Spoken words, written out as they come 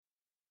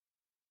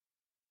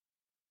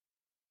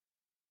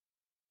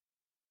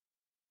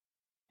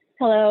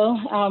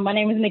Hello, my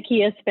name is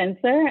Nakia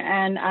Spencer,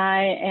 and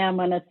I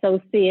am an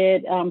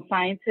associate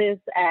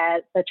scientist at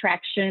the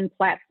Traction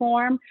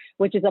Platform,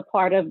 which is a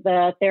part of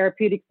the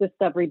Therapeutics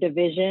Discovery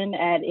Division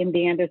at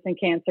MD Anderson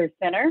Cancer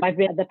Center. I've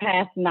been the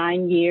past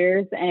 9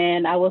 years,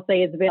 and I will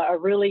say it's been a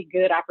really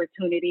good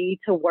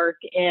opportunity to work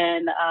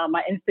in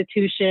my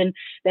institution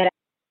that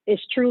is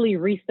truly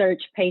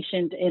research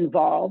patient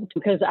involved,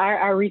 because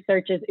our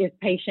research is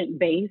patient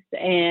based.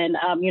 And,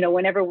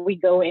 whenever we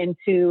go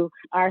into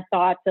our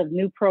thoughts of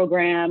new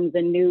programs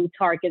and new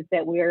targets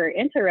that we're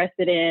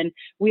interested in,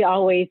 we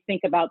always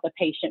think about the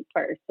patient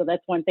first. So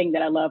that's one thing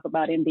that I love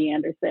about MD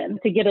Anderson.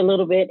 To get a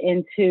little bit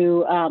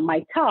into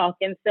my talk.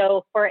 And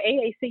so for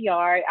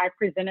AACR, I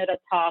presented a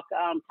talk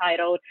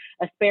titled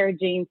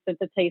Asparagine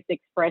Synthetase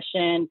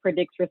Expression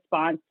Predicts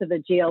Response to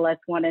the GLS1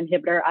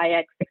 inhibitor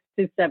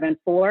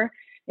IX6274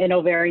 in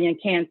ovarian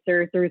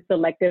cancer through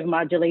selective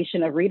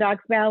modulation of redox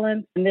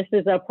balance. And this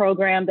is a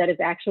program that is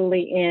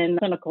actually in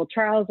clinical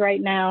trials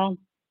right now.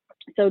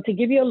 So to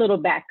give you a little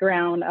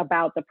background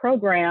about the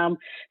program,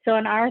 so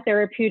in our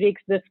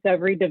Therapeutics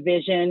Discovery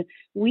Division,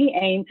 we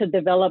aim to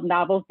develop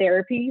novel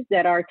therapies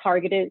that are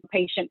targeted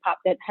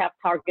that have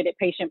targeted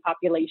patient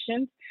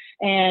populations.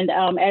 And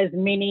as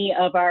many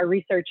of our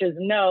researchers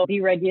know,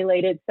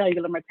 deregulated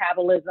cellular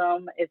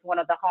metabolism is one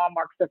of the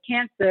hallmarks of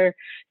cancer.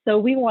 So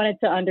we wanted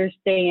to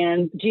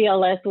understand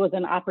GLS was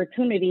an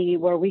opportunity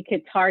where we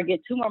could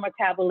target tumor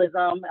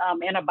metabolism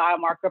in a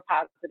biomarker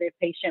positive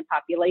patient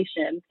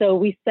population. So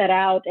we set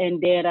out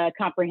and did a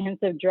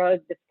comprehensive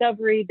drug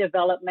discovery,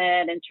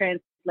 development, and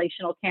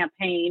translational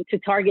campaign to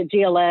target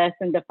GLS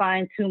and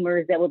define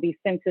tumors that will be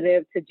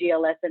sensitive to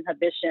GLS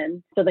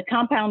inhibition. So the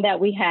compound that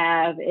we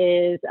have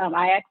is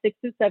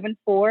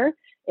IX6274.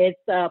 It's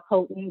a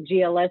potent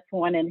GLS1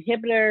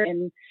 inhibitor,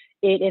 and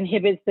it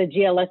inhibits the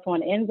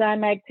GLS1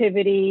 enzyme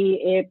activity.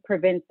 It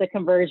prevents the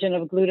conversion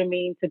of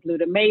glutamine to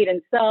glutamate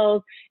in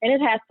cells, and it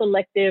has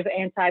selective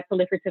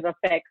anti-proliferative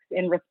effects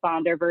in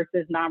responder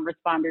versus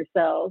non-responder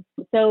cells.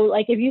 So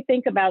if you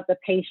think about the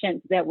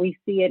patients that we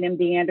see at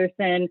MD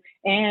Anderson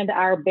and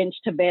our bench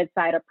to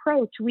bedside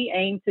approach, we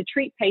aim to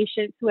treat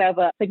patients who have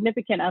a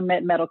significant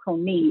unmet medical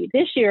need.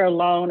 This year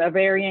alone,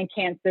 ovarian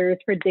cancer is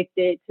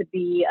predicted to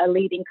be a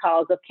leading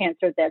cause of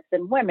cancer deaths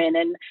in women.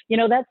 And,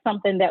 that's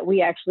something that we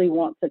actually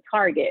want to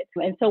target.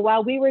 And so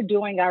while we were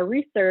doing our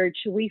research,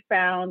 we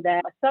found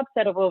that a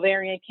subset of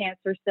ovarian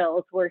cancer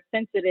cells were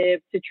sensitive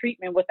to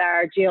treatment with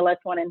our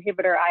GLS1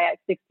 inhibitor,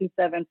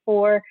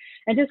 IX6274,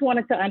 and just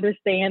wanted to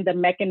understand the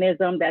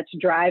mechanism that's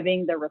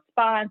driving the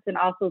response, and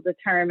also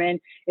determine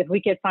if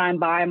we could find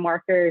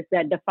biomarkers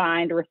that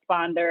defined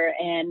responder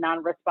and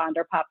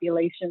non-responder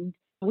populations.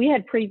 We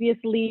had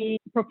previously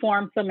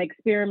performed some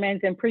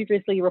experiments and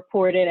previously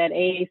reported at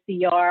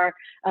AACR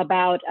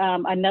about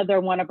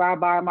another one of our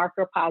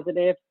biomarker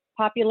positive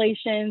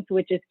populations,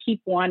 which is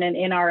KEAP1 and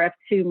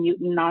NRF2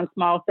 mutant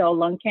non-small cell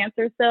lung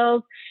cancer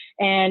cells.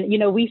 And,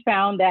 we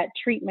found that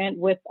treatment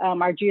with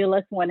our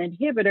GLS1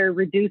 inhibitor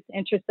reduced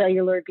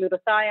intracellular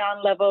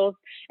glutathione levels.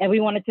 And we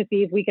wanted to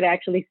see if we could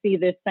actually see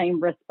this same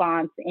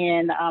response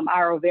in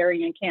our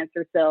ovarian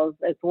cancer cells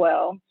as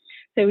well.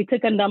 So we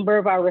took a number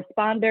of our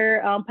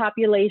responder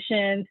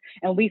populations,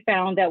 and we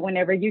found that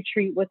whenever you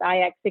treat with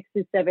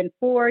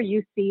IX6274,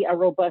 you see a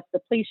robust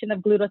depletion of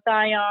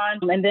glutathione.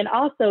 And then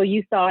also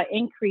you saw an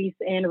increase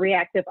in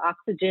reactive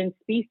oxygen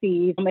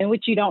species, in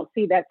which you don't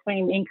see that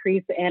same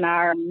increase in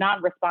our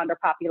non-responder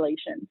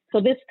populations.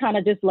 So this kind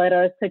of just led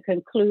us to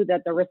conclude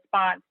that the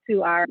response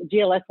to our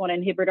GLS1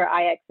 inhibitor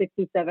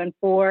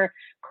IX6274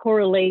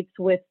 correlates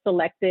with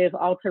selective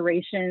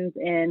alterations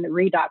in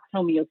redox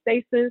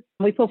homeostasis.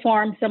 We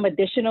performed some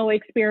additional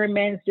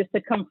experiments just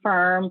to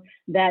confirm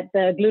that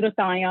the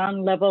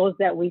glutathione levels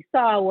that we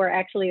saw were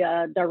actually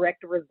a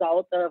direct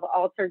result of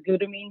altered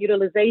glutamine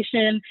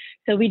utilization.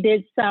 So we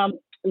did some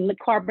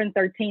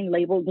carbon-13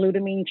 labeled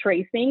glutamine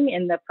tracing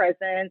in the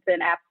presence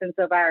and absence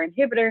of our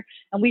inhibitor.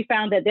 And we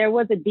found that there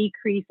was a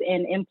decrease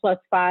in N+5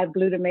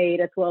 glutamate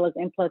as well as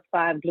N+5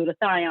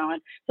 glutathione.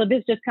 So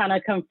this just kind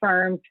of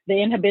confirms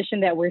the inhibition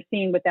that we're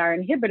seeing with our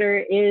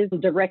inhibitor is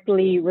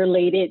directly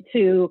related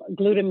to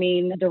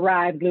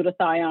glutamine-derived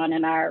glutathione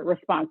in our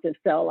responsive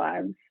cell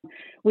lines.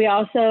 We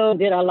also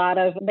did a lot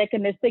of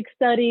mechanistic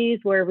studies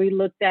where we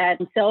looked at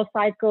cell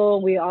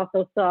cycle. We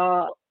also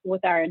saw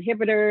with our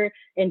inhibitor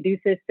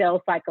induces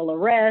cell cycle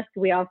arrest.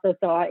 We also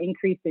saw an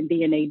increase in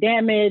DNA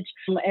damage.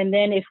 And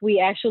then if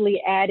we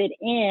actually added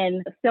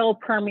in cell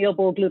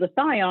permeable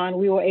glutathione,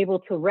 we were able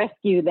to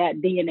rescue that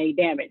DNA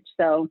damage.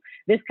 So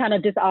this kind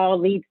of just all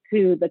leads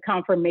to the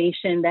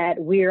confirmation that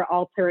we're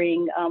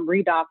altering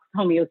redox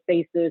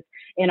homeostasis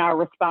in our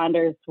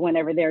responders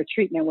whenever they're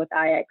treatment with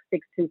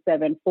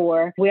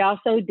IX6274. We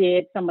also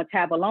did some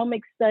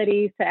metabolomic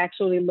studies to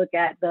actually look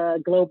at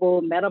the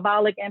global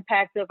metabolic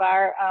impact of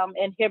our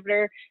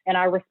inhibitor and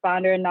our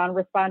responder and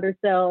non-responder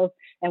cells.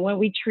 And when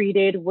we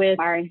treated with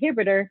our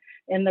inhibitor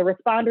in the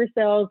responder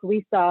cells,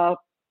 we saw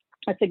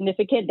a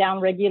significant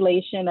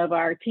downregulation of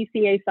our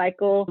TCA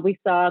cycle. We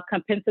saw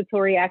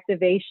compensatory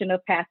activation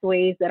of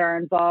pathways that are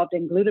involved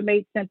in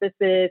glutamate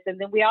synthesis. And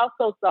then we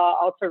also saw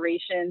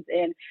alterations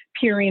in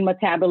purine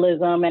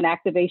metabolism and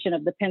activation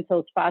of the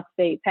pentose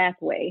phosphate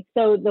pathway.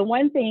 So the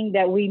one thing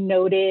that we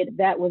noted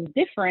that was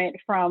different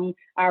from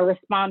our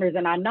responders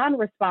and our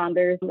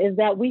non-responders is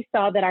that we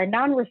saw that our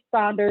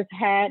non-responders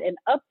had an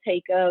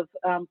uptake of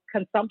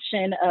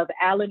consumption of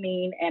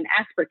alanine and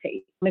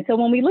aspartate. And so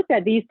when we looked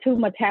at these two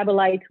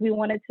metabolites, we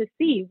wanted to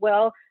see,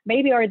 well,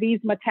 maybe are these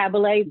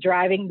metabolites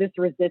driving this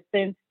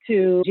resistance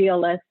to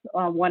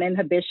GLS1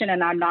 inhibition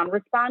in our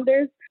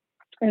non-responders?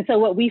 And so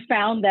what we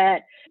found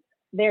that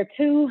there are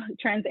two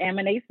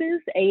transaminases,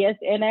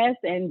 ASNS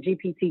and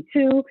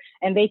GPT2,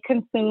 and they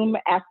consume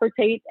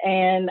aspartate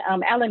and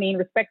alanine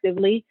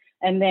respectively.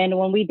 And then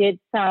when we did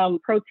some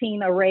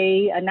protein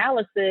array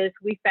analysis,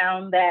 we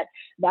found that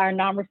our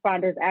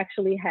non-responders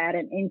actually had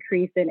an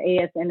increase in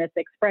ASNS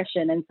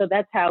expression. And so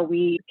that's how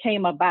we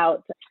came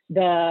about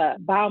the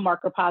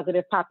biomarker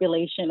positive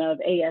population of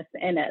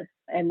ASNS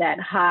and that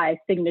high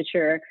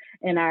signature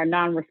in our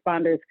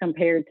non-responders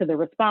compared to the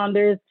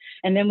responders.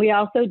 And then we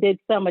also did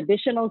some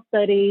additional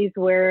studies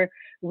where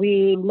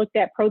we looked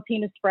at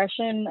protein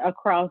expression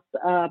across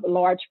a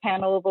large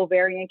panel of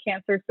ovarian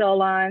cancer cell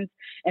lines,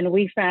 and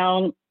we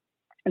found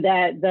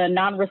that the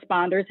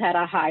non-responders had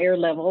a higher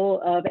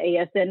level of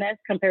ASNS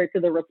compared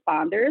to the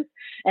responders.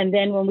 And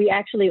then when we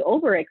actually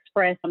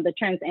overexpressed the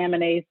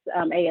transaminase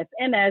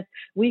ASNS,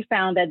 we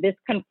found that this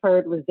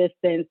conferred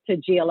resistance to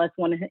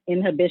GLS1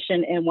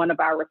 inhibition in one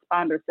of our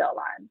responder cell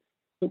lines.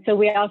 So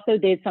we also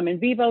did some in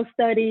vivo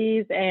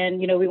studies, and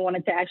we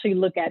wanted to actually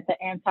look at the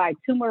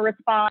anti-tumor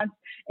response.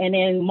 And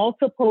in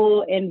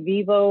multiple in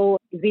vivo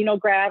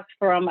xenografts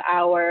from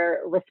our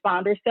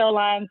responder cell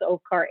lines,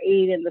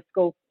 OVCAR8 and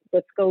the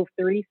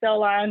SCO3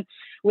 cell line,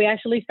 we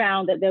actually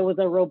found that there was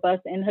a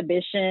robust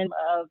inhibition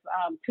of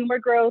tumor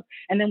growth.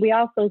 And then we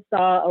also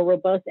saw a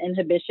robust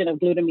inhibition of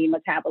glutamine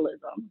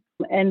metabolism.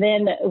 And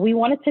then we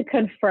wanted to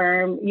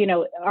confirm,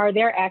 are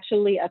there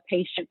actually a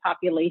patient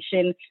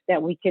population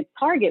that we could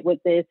target with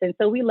this? And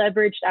so we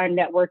leveraged our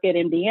network at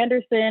MD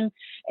Anderson,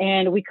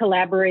 and we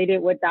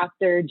collaborated with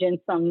Dr.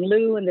 Jin-Sung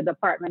Liu in the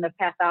Department of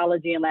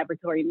Pathology and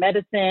Laboratory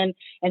Medicine.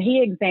 And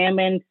he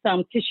examined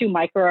some tissue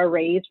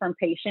microarrays from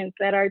patients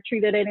that are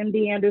treated at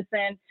MD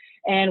Anderson.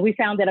 And we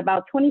found that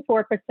about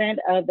 24%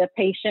 of the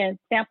patient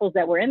samples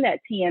that were in that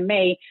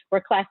TMA were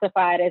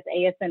classified as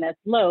ASNS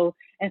low.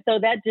 And so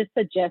that just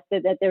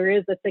suggested that there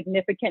is a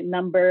significant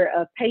number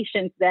of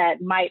patients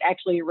that might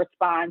actually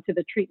respond to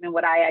the treatment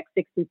with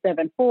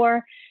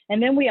IX6274.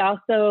 And then we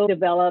also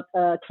developed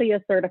a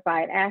CLIA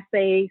certified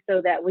assay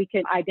so that we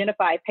can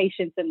identify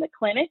patients in the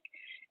clinic.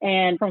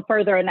 And from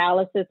further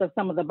analysis of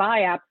some of the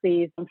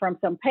biopsies from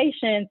some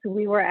patients,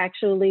 we were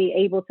actually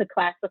able to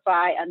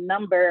classify a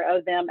number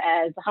of them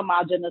as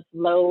homogeneous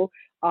low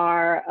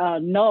or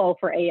null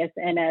for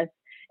ASNS.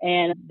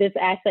 And this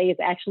assay is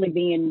actually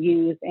being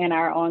used in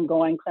our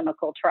ongoing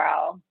clinical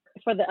trial.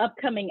 For the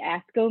upcoming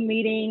ASCO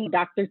meeting,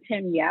 Dr.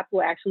 Tim Yap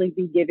will actually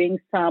be giving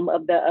some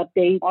of the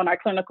updates on our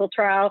clinical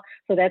trial.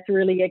 So that's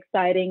really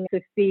exciting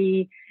to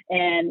see.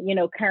 And,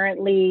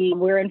 currently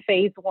we're in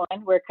phase 1.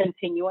 We're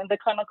continuing the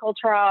clinical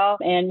trial,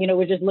 and,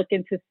 we're just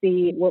looking to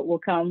see what will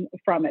come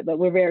from it. But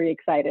we're very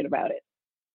excited about it.